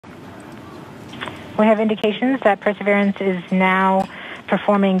We have indications that Perseverance is now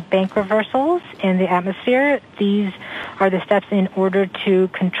performing bank reversals in the atmosphere. These are the steps in order to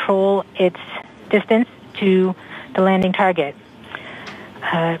control its distance to the landing target.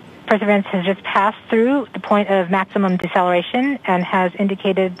 Perseverance has just passed through the point of maximum deceleration and has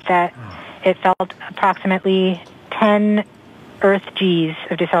indicated that it felt approximately 10 Earth Gs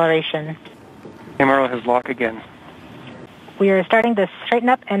of deceleration. Camera has locked again. We are starting the straighten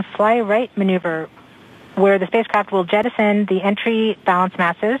up and fly right maneuver, where the spacecraft will jettison the entry balance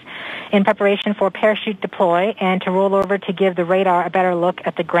masses in preparation for parachute deploy and to roll over to give the radar a better look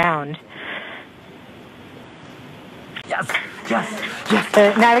at the ground. Yes, yes, yes.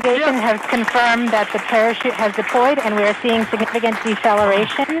 The navigation has confirmed that the parachute has deployed, and we are seeing significant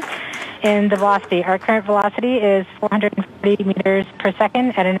deceleration in the velocity. Our current velocity is 440 meters per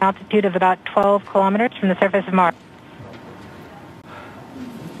second at an altitude of about 12 kilometers from the surface of Mars.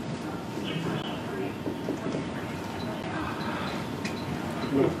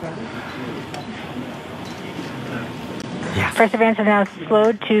 Yes. Perseverance is now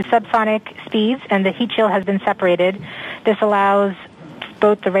slowed to subsonic speeds, and the heat shield has been separated. This allows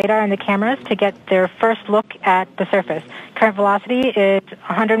both the radar and the cameras to get their first look at the surface. Current velocity is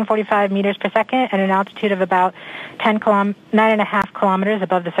 145 meters per second at an altitude of about 9.5 kilometers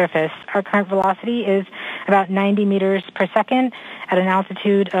above the surface. Our current velocity is about 90 meters per second at an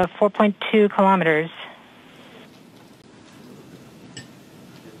altitude of 4.2 kilometers.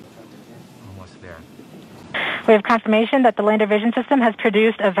 Almost there. We have confirmation that the lander vision system has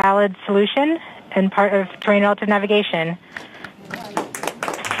produced a valid solution and part of terrain relative navigation.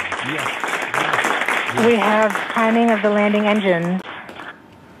 Yes. We have timing of the landing engines.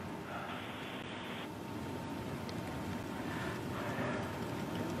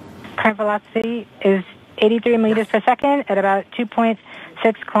 Current velocity is 83 meters per second at about 2.6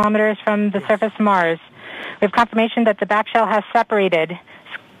 kilometers from the surface of Mars. We have confirmation that the back shell has separated.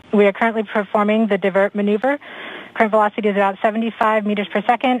 We are currently performing the divert maneuver. Current velocity is about 75 meters per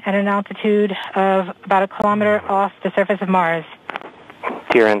second at an altitude of about a kilometer off the surface of Mars.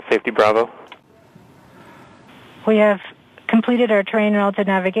 TRN Safety Bravo. We have completed our terrain relative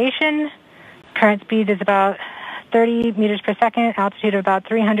navigation. Current speed is about 30 meters per second, altitude of about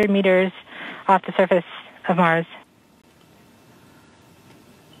 300 meters off the surface of Mars.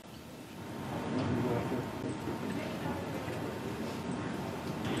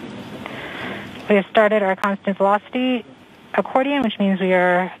 We have started our constant velocity accordion, which means we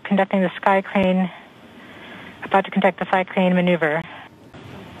are conducting the sky crane, about to conduct the sky crane maneuver.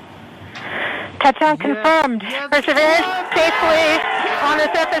 Touchdown confirmed. Yes. Perseverance safely on the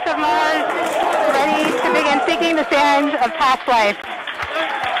surface of Mars, ready to begin seeking the sands of past life.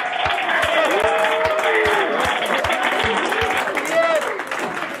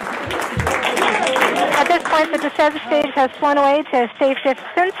 At this point, the descent stage has flown away to a safe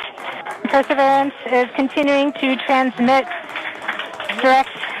distance. Perseverance is continuing to transmit direct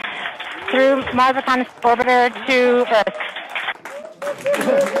through Mars Reconnaissance Orbiter to Earth.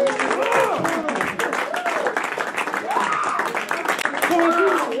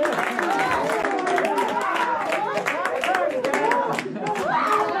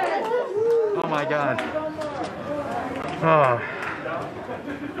 Oh my God. Oh.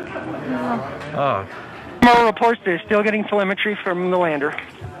 Oh. More reports, they're still getting telemetry from the lander.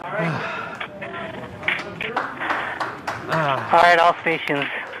 All right, all stations.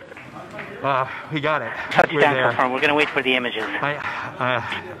 We got it. Touchdown confirmed. We're going to wait for the images.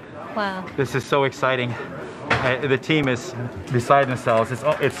 Wow. This is so exciting. The team is beside themselves.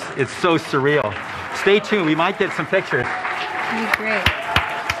 It's so surreal. Stay tuned. We might get some pictures. That'd be great.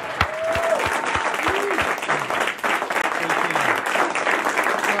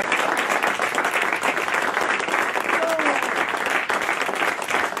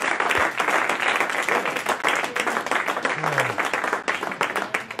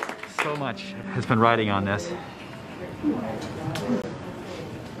 So much has been riding on this.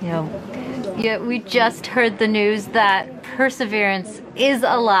 Yeah, we just heard the news that Perseverance is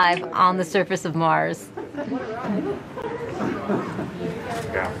alive on the surface of Mars.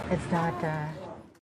 It's not